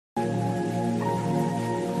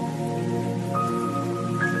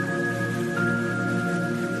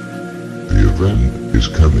friend is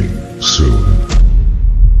coming soon.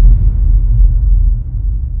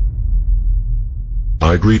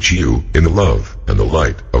 I greet you in the love and the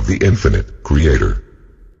light of the infinite Creator.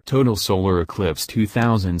 Total solar eclipse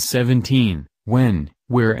 2017, when,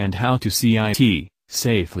 where and how to see it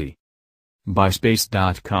safely. By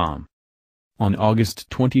Space.com. On August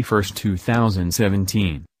 21,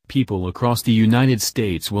 2017, people across the United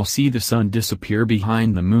States will see the sun disappear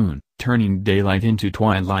behind the moon, turning daylight into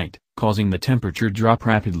twilight, causing the temperature drop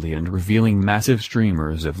rapidly and revealing massive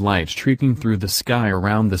streamers of light streaking through the sky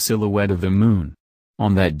around the silhouette of the moon.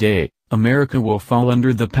 On that day, America will fall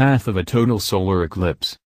under the path of a total solar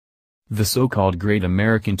eclipse. The so-called Great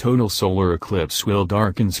American Total Solar Eclipse will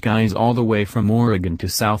darken skies all the way from Oregon to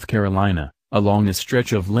South Carolina, along a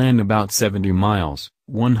stretch of land about 70 miles,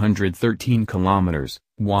 113 kilometers,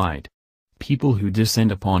 wide. People who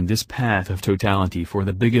descend upon this path of totality for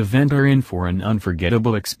the big event are in for an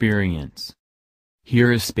unforgettable experience.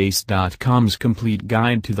 Here is Space.com's complete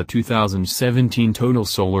guide to the 2017 total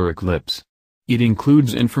solar eclipse. It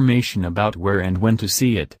includes information about where and when to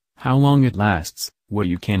see it, how long it lasts, what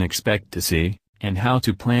you can expect to see, and how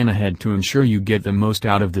to plan ahead to ensure you get the most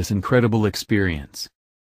out of this incredible experience.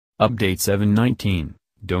 Update 719.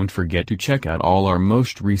 Don't forget to check out all our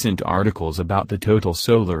most recent articles about the total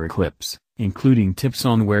solar eclipse, including tips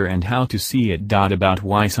on where and how to see it. About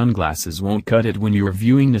why sunglasses won't cut it when you're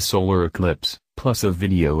viewing the solar eclipse, plus a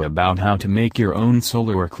video about how to make your own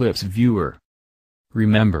solar eclipse viewer.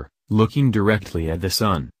 Remember, looking directly at the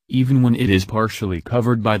sun, even when it is partially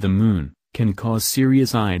covered by the moon, can cause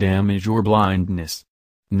serious eye damage or blindness.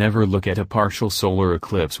 Never look at a partial solar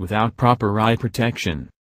eclipse without proper eye protection.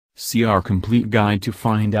 See our complete guide to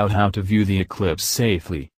find out how to view the eclipse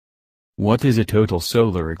safely. What is a total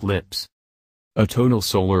solar eclipse? A total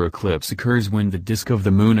solar eclipse occurs when the disk of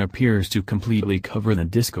the moon appears to completely cover the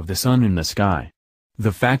disk of the sun in the sky.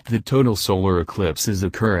 The fact that total solar eclipses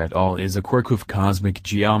occur at all is a quirk of cosmic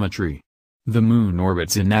geometry. The moon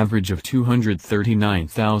orbits an average of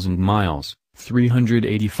 239,000 miles,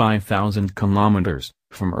 385,000 kilometers,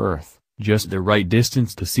 from Earth, just the right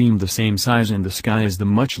distance to seem the same size in the sky as the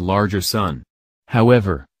much larger sun.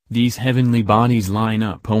 However, these heavenly bodies line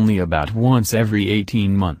up only about once every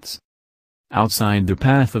 18 months. Outside the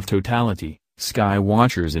path of totality, sky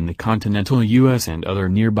watchers in the continental U.S. and other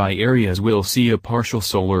nearby areas will see a partial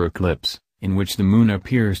solar eclipse, in which the moon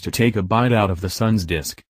appears to take a bite out of the sun's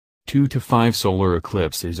disk. 2 to 5 solar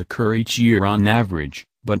eclipses occur each year on average,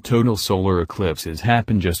 but total solar eclipses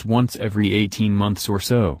happen just once every 18 months or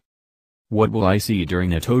so. What will I see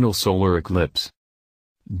during a total solar eclipse?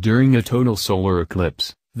 During a total solar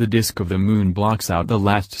eclipse, the disk of the moon blocks out the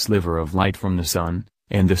last sliver of light from the sun,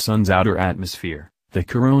 and the sun's outer atmosphere, the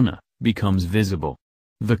corona, becomes visible.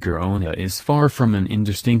 The corona is far from an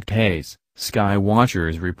indistinct haze. Sky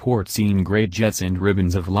watchers report seeing great jets and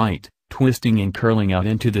ribbons of light, twisting and curling out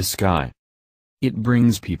into the sky. It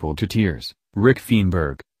brings people to tears. Rick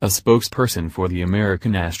Feinberg, a spokesperson for the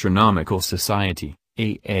American Astronomical Society,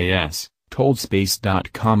 AAS, told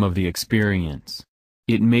Space.com of the experience.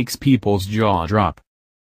 It makes people's jaw drop.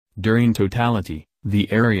 During totality,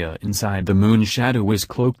 the area inside the moon's shadow is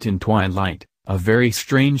cloaked in twilight, a very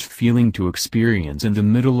strange feeling to experience in the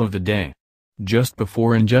middle of the day. Just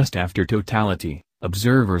before and just after totality,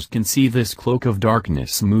 observers can see this cloak of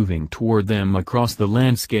darkness moving toward them across the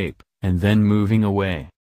landscape, and then moving away.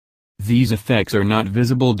 These effects are not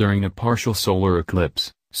visible during a partial solar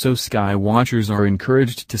eclipse, so sky watchers are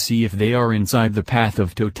encouraged to see if they are inside the path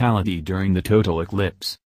of totality during the total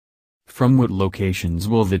eclipse. From what locations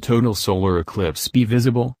will the total solar eclipse be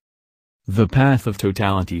visible? The path of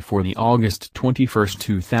totality for the August 21,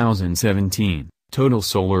 2017. Total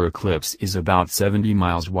solar eclipse is about 70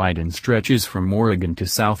 miles wide and stretches from Oregon to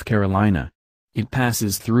South Carolina. It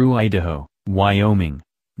passes through Idaho, Wyoming,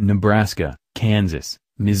 Nebraska, Kansas,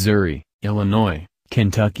 Missouri, Illinois,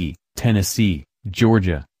 Kentucky, Tennessee,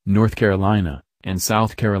 Georgia, North Carolina, and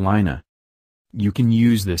South Carolina. You can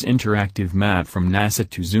use this interactive map from NASA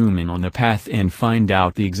to zoom in on the path and find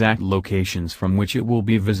out the exact locations from which it will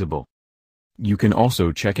be visible. You can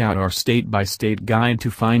also check out our state-by-state guide to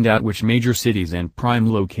find out which major cities and prime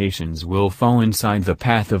locations will fall inside the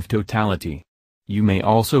path of totality. You may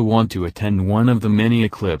also want to attend one of the many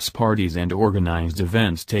eclipse parties and organized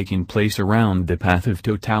events taking place around the path of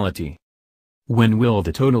totality. When will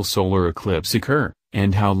the total solar eclipse occur,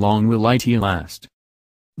 and how long will it last?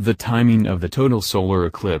 The timing of the total solar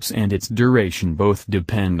eclipse and its duration both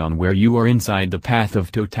depend on where you are inside the path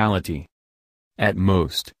of totality. At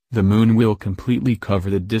most, the moon will completely cover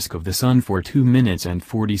the disk of the sun for 2 minutes and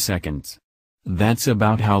 40 seconds. That's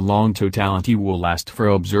about how long totality will last for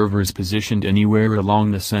observers positioned anywhere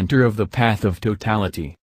along the center of the path of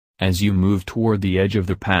totality. As you move toward the edge of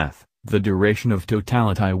the path, the duration of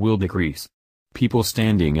totality will decrease. People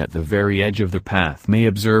standing at the very edge of the path may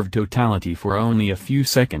observe totality for only a few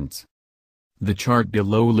seconds. The chart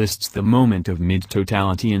below lists the moment of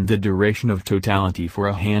mid-totality and the duration of totality for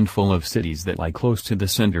a handful of cities that lie close to the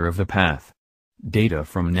center of the path. Data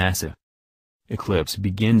from NASA. Eclipse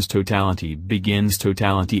begins, totality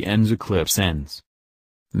ends, eclipse ends.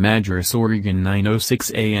 Madras, Oregon,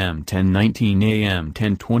 9:06 a.m., 10:19 a.m.,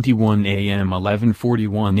 10:21 a.m.,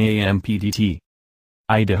 11:41 a.m. PDT.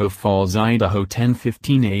 Idaho Falls, Idaho,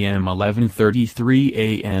 10:15 a.m., 11:33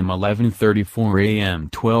 a.m., 11:34 a.m.,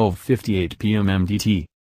 12:58 p.m. MDT.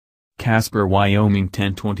 Casper, Wyoming,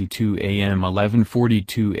 10:22 a.m.,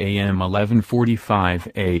 11:42 a.m., 11:45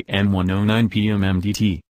 a.m., 1:09 p.m.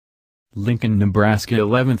 MDT. Lincoln, Nebraska,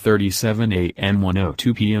 11:37 a.m.,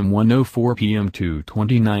 1:02 p.m., 1:04 p.m.,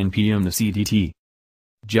 2:29 p.m. the CDT.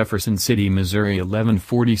 Jefferson City, Missouri,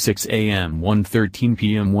 11:46 a.m., 1:13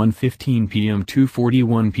 p.m., 1:15 p.m.,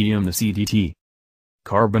 2:41 p.m. the CDT.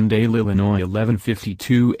 Carbondale, Illinois,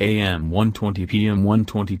 11:52 a.m., 1:20 p.m.,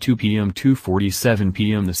 1:22 p.m., 2:47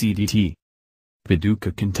 p.m. the CDT.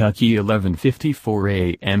 Paducah, Kentucky,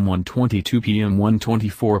 11:54 a.m., 1:22 p.m.,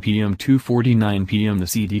 1:24 p.m., 2:49 p.m. the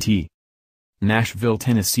CDT. Nashville,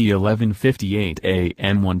 Tennessee, 11:58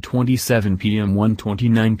 a.m., 1:27 p.m.,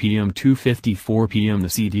 1:29 p.m., 2:54 p.m. the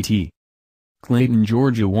CDT. Clayton,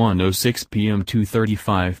 Georgia, 1:06 p.m.,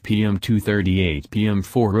 2:35 p.m., 2:38 p.m.,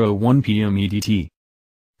 4:01 p.m. EDT.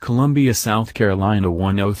 Columbia, South Carolina,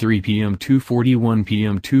 1:03 p.m., 2:41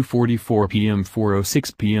 p.m., 2:44 p.m.,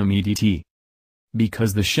 4:06 p.m. EDT.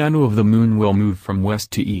 Because the shadow of the moon will move from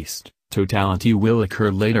west to east, totality will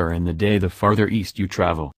occur later in the day the farther east you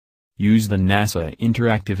travel. Use the NASA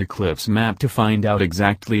Interactive Eclipse Map to find out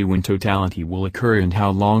exactly when totality will occur and how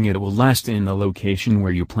long it will last in the location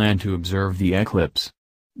where you plan to observe the eclipse.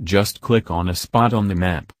 Just click on a spot on the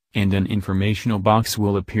map, and an informational box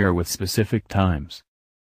will appear with specific times.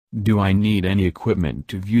 Do I need any equipment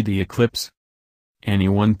to view the eclipse?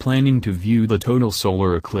 Anyone planning to view the total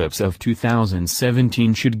solar eclipse of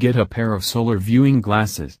 2017 should get a pair of solar viewing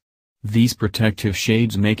glasses. These protective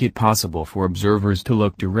shades make it possible for observers to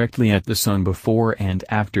look directly at the sun before and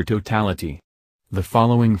after totality. The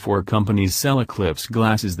following 4 companies sell eclipse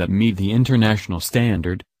glasses that meet the international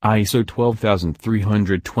standard, ISO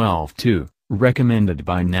 12312-2, recommended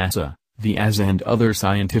by NASA, the AS and other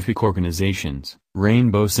scientific organizations: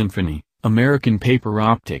 Rainbow Symphony, American Paper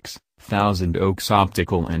Optics, Thousand Oaks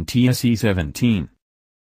Optical and TSE-17.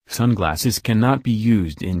 Sunglasses cannot be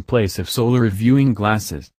used in place of solar viewing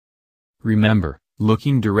glasses. Remember,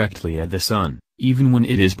 looking directly at the sun, even when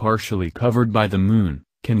it is partially covered by the moon,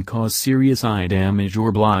 can cause serious eye damage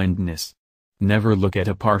or blindness. Never look at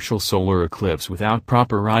a partial solar eclipse without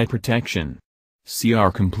proper eye protection. See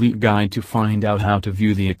our complete guide to find out how to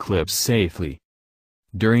view the eclipse safely.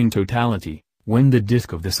 During totality, when the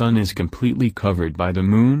disk of the sun is completely covered by the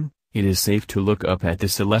moon, it is safe to look up at the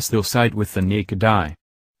celestial sight with the naked eye.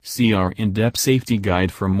 See our in-depth safety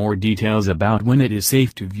guide for more details about when it is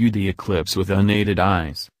safe to view the eclipse with unaided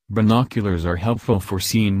eyes. Binoculars are helpful for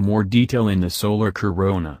seeing more detail in the solar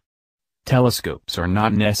corona. Telescopes are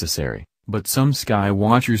not necessary, but some sky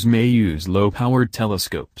watchers may use low-powered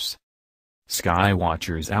telescopes. Sky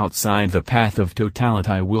watchers outside the path of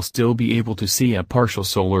totality will still be able to see a partial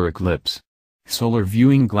solar eclipse. Solar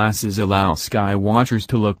viewing glasses allow sky watchers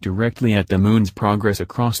to look directly at the moon's progress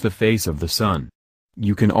across the face of the sun.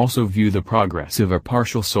 You can also view the progress of a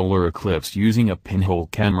partial solar eclipse using a pinhole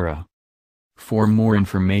camera. For more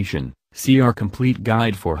information, see our complete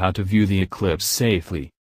guide for how to view the eclipse safely.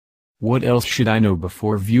 What else should I know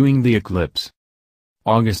before viewing the eclipse?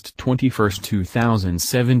 August 21,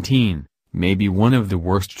 2017, may be one of the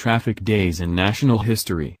worst traffic days in national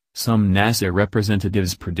history, some NASA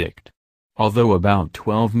representatives predict. Although about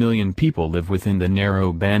 12 million people live within the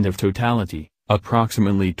narrow band of totality,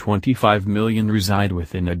 approximately 25 million reside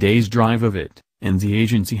within a day's drive of it, and the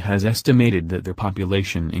agency has estimated that the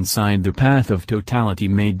population inside the path of totality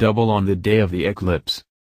may double on the day of the eclipse.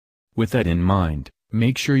 With that in mind,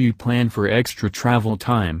 make sure you plan for extra travel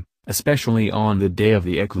time, especially on the day of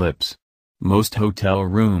the eclipse. Most hotel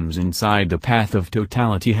rooms inside the path of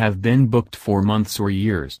totality have been booked for months or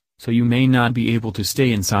years, so you may not be able to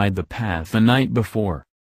stay inside the path the night before.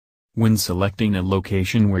 When selecting a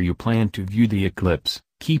location where you plan to view the eclipse,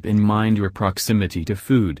 keep in mind your proximity to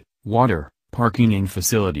food, water, parking and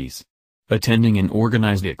facilities. Attending an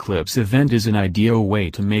organized eclipse event is an ideal way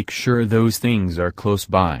to make sure those things are close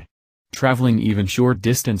by. Traveling even short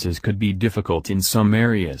distances could be difficult in some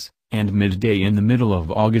areas, and midday in the middle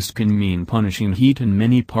of August can mean punishing heat in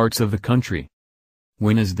many parts of the country.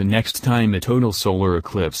 When is the next time a total solar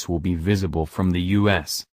eclipse will be visible from the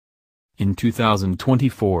U.S.? In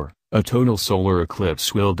 2024, a total solar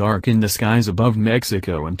eclipse will darken the skies above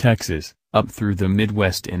Mexico and Texas, up through the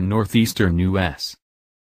Midwest and northeastern U.S.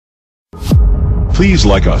 Please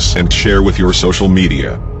like us and share with your social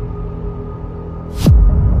media.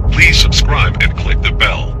 Please subscribe and click the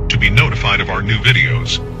bell to be notified of our new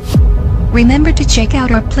videos. Remember to check out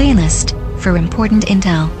our playlist for important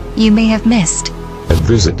intel you may have missed. And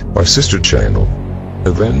visit our sister channel.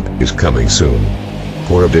 Event is coming soon.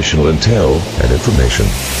 For additional intel and information,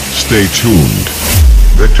 Stay tuned.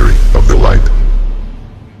 Victory of the Light.